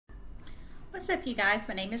What's up, you guys?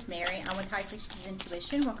 My name is Mary. I'm with High Pisces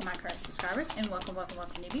Intuition. Welcome my current subscribers, and welcome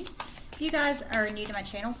newbies. If you guys are new to my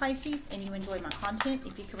channel, Pisces, and you enjoy my content,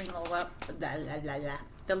 if you can ring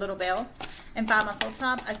the little bell and find my soul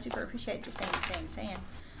top, I super appreciate it. Just saying.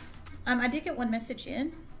 I did get one message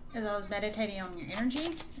in as I was meditating on your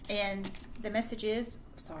energy, and the message is,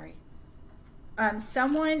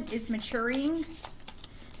 someone is maturing,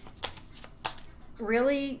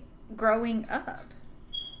 really growing up.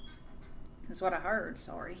 That's what I heard.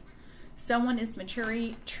 Someone is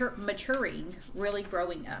maturing, really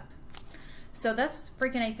growing up. So that's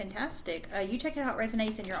freaking fantastic. You take it how it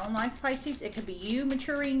resonates in your own life, Pisces. It could be you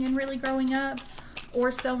maturing and really growing up,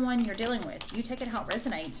 or someone you're dealing with. You take it how it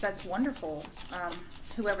resonates. That's wonderful.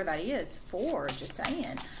 Whoever that is for, just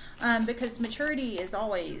saying. Because maturity is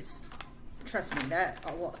always, trust me, that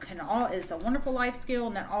is a wonderful life skill,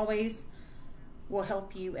 and that always will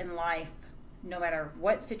help you in life, no matter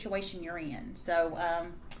what situation you're in. So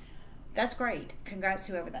that's great. Congrats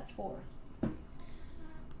to whoever that's for.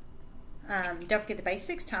 Don't forget the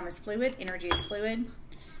basics. Time is fluid. Energy is fluid.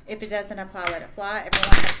 If it doesn't apply, let it fly.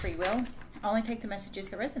 Everyone has free will. Only take the messages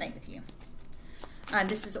that resonate with you.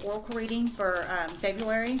 This is oracle reading for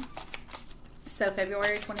February. So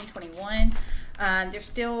February 2021.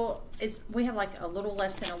 We have like a little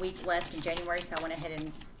less than a week left in January, so I went ahead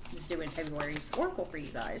and was doing February's oracle for you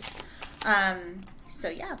guys. So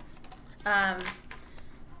yeah,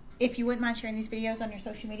 if you wouldn't mind sharing these videos on your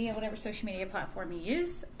social media, whatever social media platform you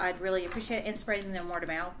use, I'd really appreciate it, and spreading them word of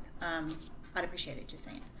mouth. I'd appreciate it, just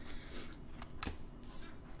saying.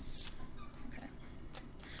 Okay,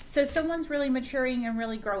 so someone's really maturing and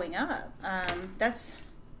really growing up. That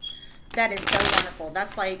is so wonderful.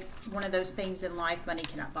 That's like one of those things in life money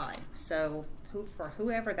cannot buy. So for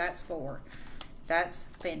whoever that's for, that's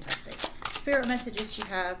fantastic. Spirit messages you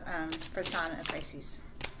have for the sign of Pisces.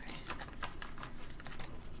 Okay.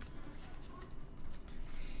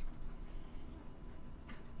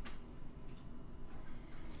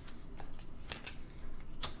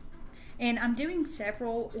 And I'm doing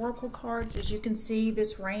several oracle cards, as you can see,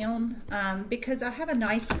 this round, because I have a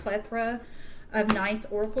nice plethora of nice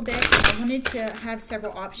oracle decks. I wanted to have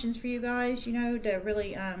several options for you guys, you know, to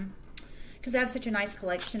really because I have such a nice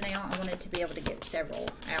collection now, I wanted to be able to get several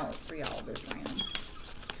out for y'all this round.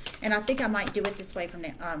 And I think I might do it this way from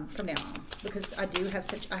now on, because I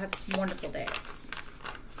have wonderful decks,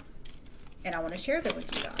 and I want to share them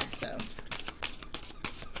with you guys. So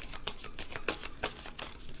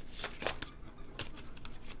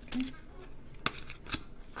okay.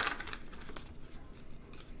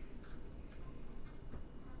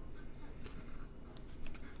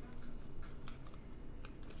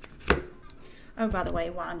 Oh, by the way,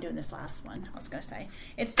 while I'm doing this last one, I was going to say,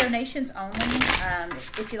 it's donations only.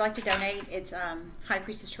 If you'd like to donate, it's High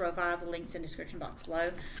Priestess Tarot 5. The link's in the description box below.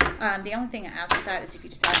 The only thing I ask with that is if you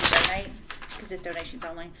decide to donate, because it's donations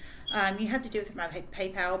only, you have to do it through my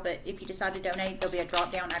PayPal, but if you decide to donate, there'll be a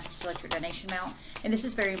drop down after you select your donation amount. And this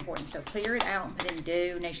is very important, so clear it out and put in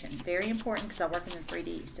donation. Very important, because I work in the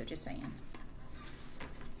 3D, so just saying.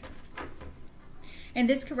 And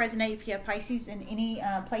this could resonate if you have Pisces in any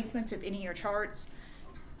placements of any of your charts.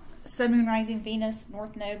 Sun, Moon, Rising, Venus,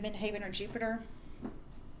 North Node, Midhaven, or Jupiter.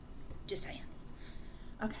 Just saying.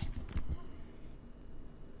 Okay.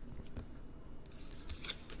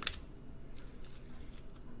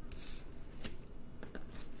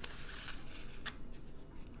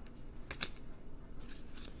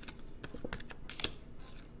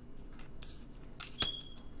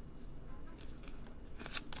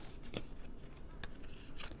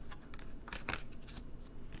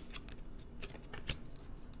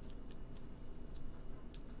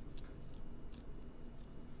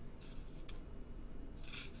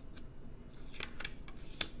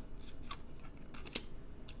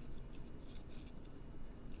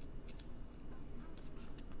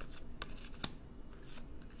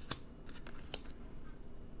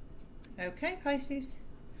 Okay, Pisces.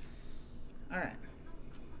 All right.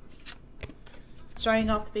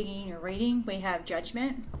 Starting off the beginning of your reading, we have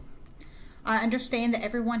Judgment. I understand that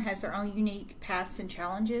everyone has their own unique paths and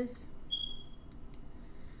challenges.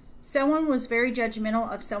 Someone was very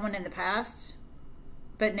judgmental of someone in the past,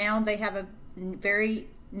 but now they have a very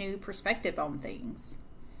new perspective on things.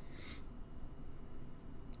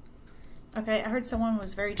 Okay, I heard someone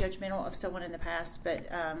was very judgmental of someone in the past, but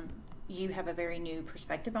you have a very new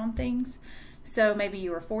perspective on things. So maybe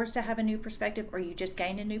you were forced to have a new perspective, or you just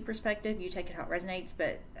gained a new perspective. You take it how it resonates,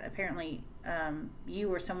 but apparently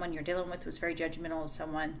you or someone you're dealing with was very judgmental of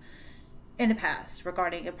someone in the past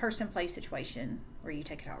regarding a person, place, situation, where you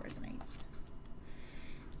take it how it resonates.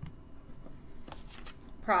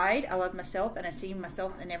 Pride. I love myself and I see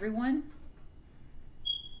myself in everyone.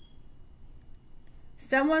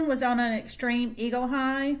 Someone was on an extreme ego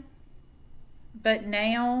high, but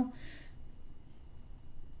now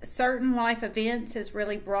certain life events has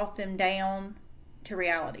really brought them down to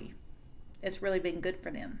reality. It's really been good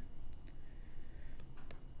for them.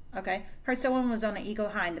 Okay. Heard someone was on an ego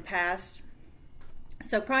high in the past.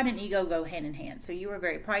 So pride and ego go hand in hand. So you were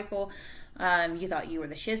very prideful. You thought you were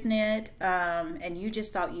the shiznit. And you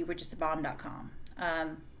just thought you were just a bomb.com.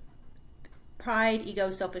 Pride,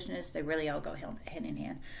 ego, selfishness, they really all go hand in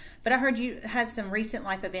hand. But I heard you had some recent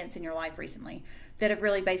life events in your life recently that have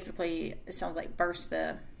really basically, it sounds like, burst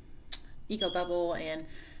the ego bubble and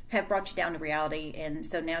have brought you down to reality. And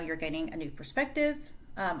so now you're gaining a new perspective,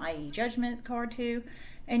 i.e. judgment card too.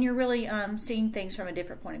 And you're really seeing things from a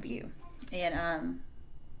different point of view and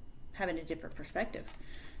having a different perspective.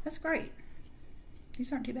 That's great.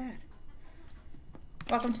 These aren't too bad.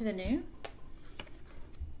 Welcome to the new.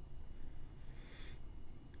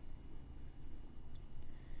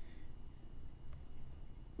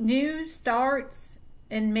 New starts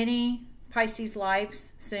in many Pisces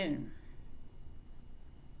lives soon.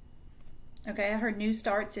 Okay, I heard new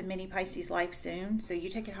starts in many Pisces life soon. So you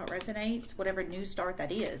take it how it resonates, whatever new start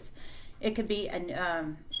that is. It could be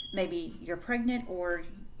maybe you're pregnant, or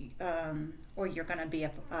you're going to be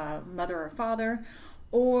a mother or father,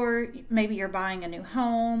 or maybe you're buying a new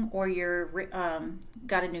home, or you're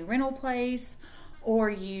got a new rental place, or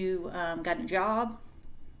you got a job.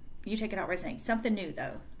 You take it how it resonates. Something new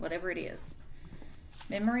though, whatever it is.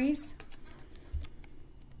 Memories.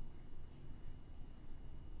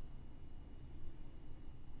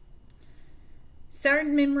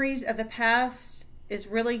 Certain memories of the past is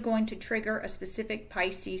really going to trigger a specific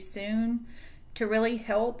Pisces soon to really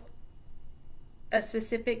help a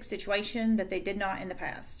specific situation that they did not in the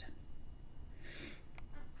past.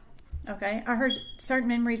 Okay, I heard certain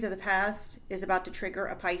memories of the past is about to trigger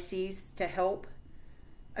a Pisces to help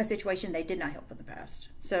a situation they did not help in the past.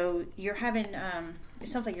 So you're having, it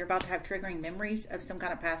sounds like you're about to have triggering memories of some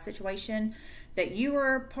kind of past situation that you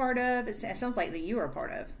were a part of. It sounds like that you were a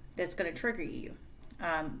part of that's going to trigger you.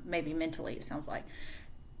 Maybe mentally, it sounds like,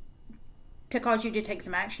 to cause you to take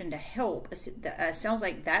some action to help. Sounds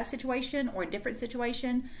like that situation or a different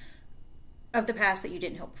situation of the past that you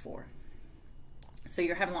didn't help before. So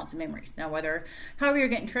you're having lots of memories. Now, however you're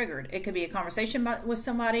getting triggered, it could be a conversation with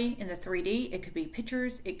somebody in the 3D. It could be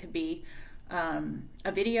pictures. It could be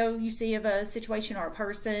a video you see of a situation or a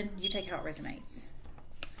person. You take it how it resonates.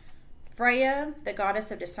 Freya, the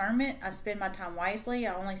goddess of discernment. I spend my time wisely.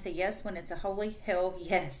 I only say yes when it's a holy hell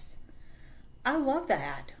yes. I love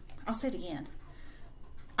that. I'll say it again.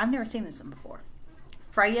 I've never seen this one before.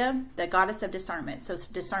 Freya, the goddess of discernment. So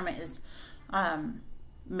discernment is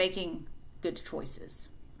making good choices,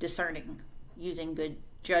 discerning, using good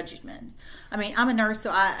judgment. I mean, I'm a nurse, so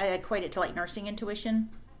I equate it to like nursing intuition,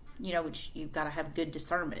 which you've got to have good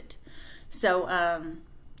discernment. So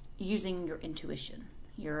using your intuition,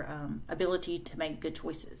 your ability to make good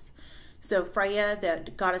choices. So Freya,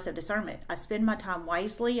 the goddess of discernment. I spend my time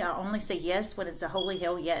wisely. I only say yes when it's a holy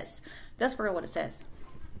hell yes. That's for real what it says.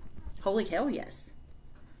 Holy hell yes.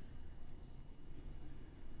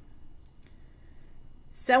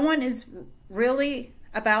 Someone is really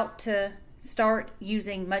about to start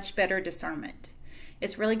using much better discernment.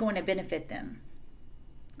 It's really going to benefit them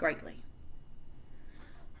greatly.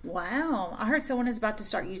 Wow. I heard someone is about to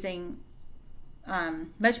start using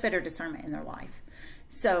much better discernment in their life.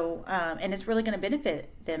 So, and it's really going to benefit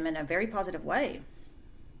them in a very positive way.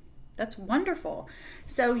 That's wonderful.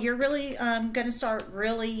 So you're really going to start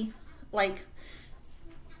really if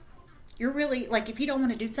you don't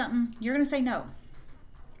want to do something, you're going to say no.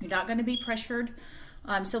 You're not going to be pressured.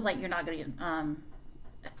 Sounds like you're not going to,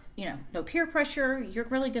 no peer pressure. You're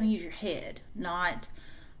really going to use your head, not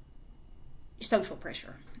social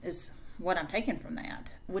pressure is what I'm taking from that,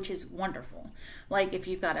 which is wonderful. Like if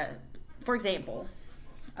you've got for example,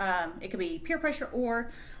 it could be peer pressure,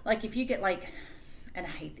 or like if you get and I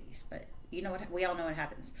hate these, but you know what, we all know what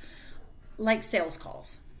happens. Like sales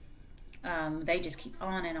calls. They just keep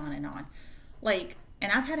on and on and on.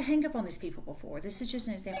 And I've had to hang up on these people before. This is just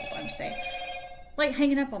an example I'm saying. Like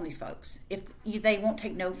hanging up on these folks. If they won't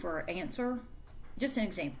take no for an answer. Just an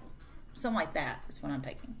example. Something like that is what I'm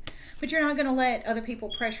taking. But you're not going to let other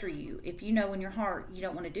people pressure you. If you know in your heart you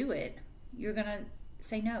don't want to do it, you're going to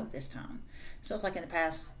say no this time. So it's like in the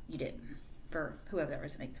past you didn't. For whoever that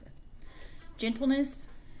resonates with. Gentleness.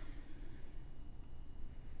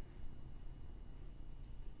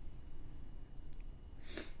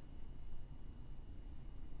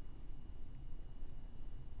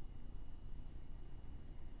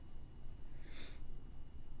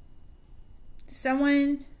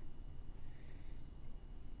 Someone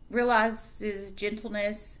realizes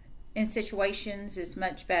gentleness in situations is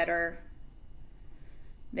much better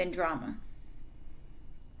than drama.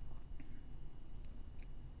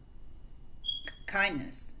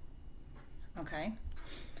 Kindness. Okay.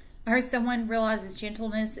 I heard someone realizes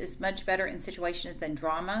gentleness is much better in situations than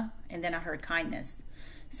drama, and then I heard kindness.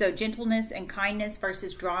 So gentleness and kindness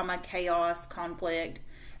versus drama, chaos, conflict.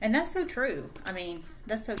 And that's so true. I mean,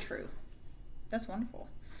 that's so true. That's wonderful.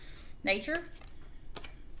 Nature.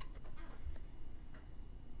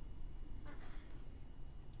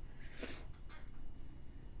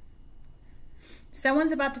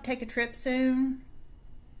 Someone's about to take a trip soon.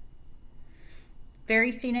 Very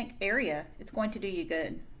scenic area. It's going to do you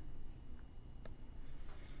good.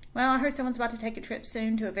 Well, I heard someone's about to take a trip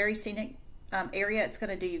soon to a very scenic area. It's going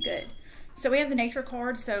to do you good. So we have the nature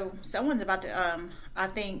card. So someone's about to, I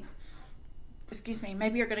think, excuse me,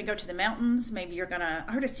 maybe you're going to go to the mountains. Maybe you're going to,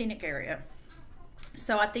 I heard a scenic area.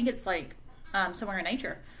 So I think it's like somewhere in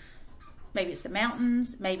nature. Maybe it's the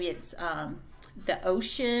mountains. Maybe it's the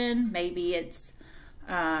ocean. Maybe it's,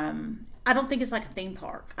 I don't think it's like a theme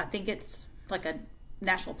park. I think it's like a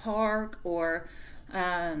national park, or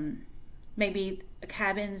maybe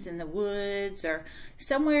cabins in the woods, or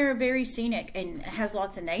somewhere very scenic and has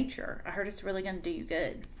lots of nature. I heard it's really going to do you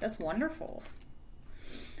good. That's wonderful.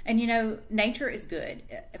 And you know, nature is good.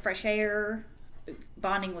 Fresh air,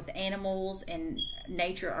 bonding with animals and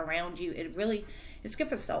nature around you, it's good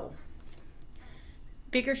for the soul.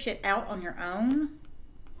 Figure shit out on your own.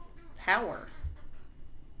 Power.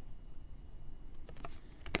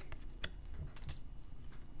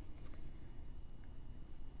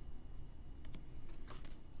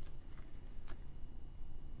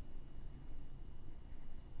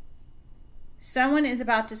 Someone is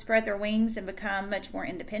about to spread their wings and become much more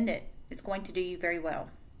independent. It's going to do you very well.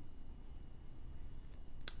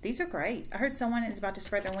 These are great. I heard someone is about to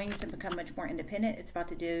spread their wings and become much more independent. It's about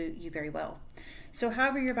to do you very well. So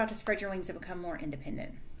however you're about to spread your wings and become more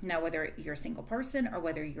independent. Now, whether you're a single person or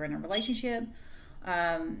whether you're in a relationship,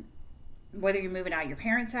 whether you're moving out of your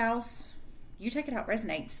parents' house, you take it how it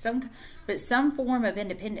resonates. But some form of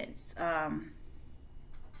independence,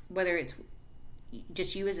 whether it's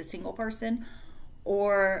just you as a single person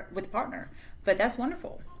or with a partner. But that's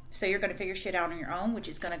wonderful. So you're going to figure shit out on your own, which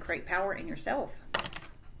is going to create power in yourself.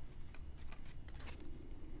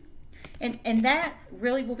 And that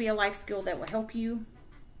really will be a life skill that will help you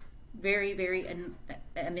very, very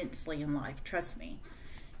immensely in life. Trust me.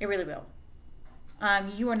 It really will.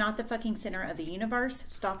 You are not the fucking center of the universe.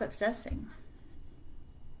 Stop obsessing.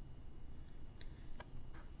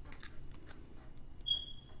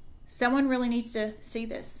 Someone really needs to see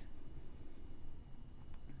this.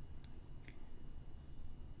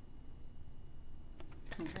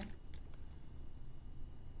 Okay.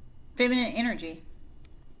 Feminine energy.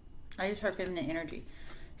 I just heard feminine energy.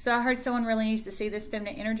 So I heard someone really needs to see this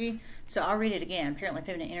feminine energy. So I'll read it again. Apparently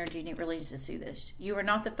feminine energy really needs to see this. You are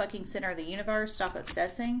not the fucking center of the universe. Stop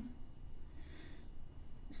obsessing.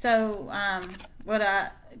 So what I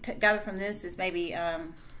gather from this is maybe,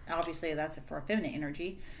 obviously that's for a feminine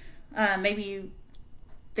energy. Maybe you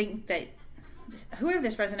think that whoever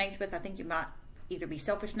this resonates with, I think you might either be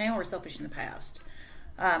selfish now or selfish in the past.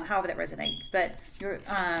 However that resonates. But you're,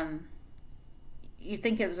 you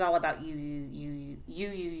think it was all about you,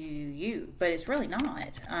 but it's really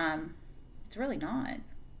not. It's really not.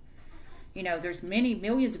 You know, there's many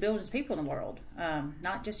millions of billions of people in the world.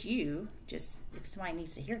 Not just you. Just if somebody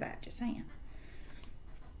needs to hear that, just saying.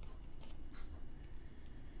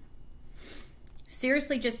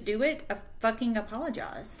 Seriously, just do it. Fucking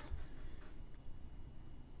apologize.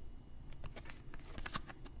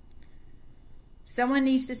 Someone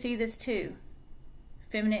needs to see this too.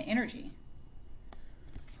 Feminine energy.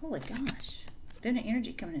 Holy gosh. Feminine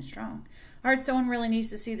energy coming in strong. I heard someone really needs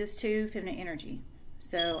to see this too. Feminine energy.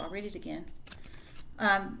 So I'll read it again.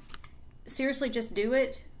 Seriously, just do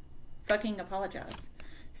it. Fucking apologize.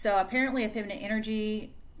 So apparently a feminine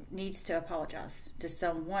energy needs to apologize to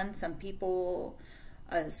someone, some people,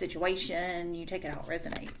 a situation. You take it how it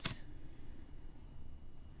resonates.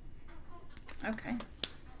 Okay.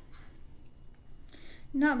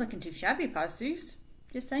 Not looking too shabby, Pisces.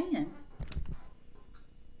 Just saying.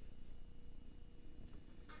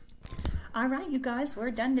 All right, you guys,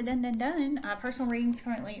 we're done. Personal readings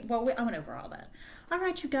currently. Well, I went over all that. All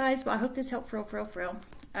right, you guys. Well, I hope this helped for real.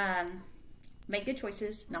 Make good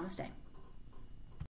choices. Namaste.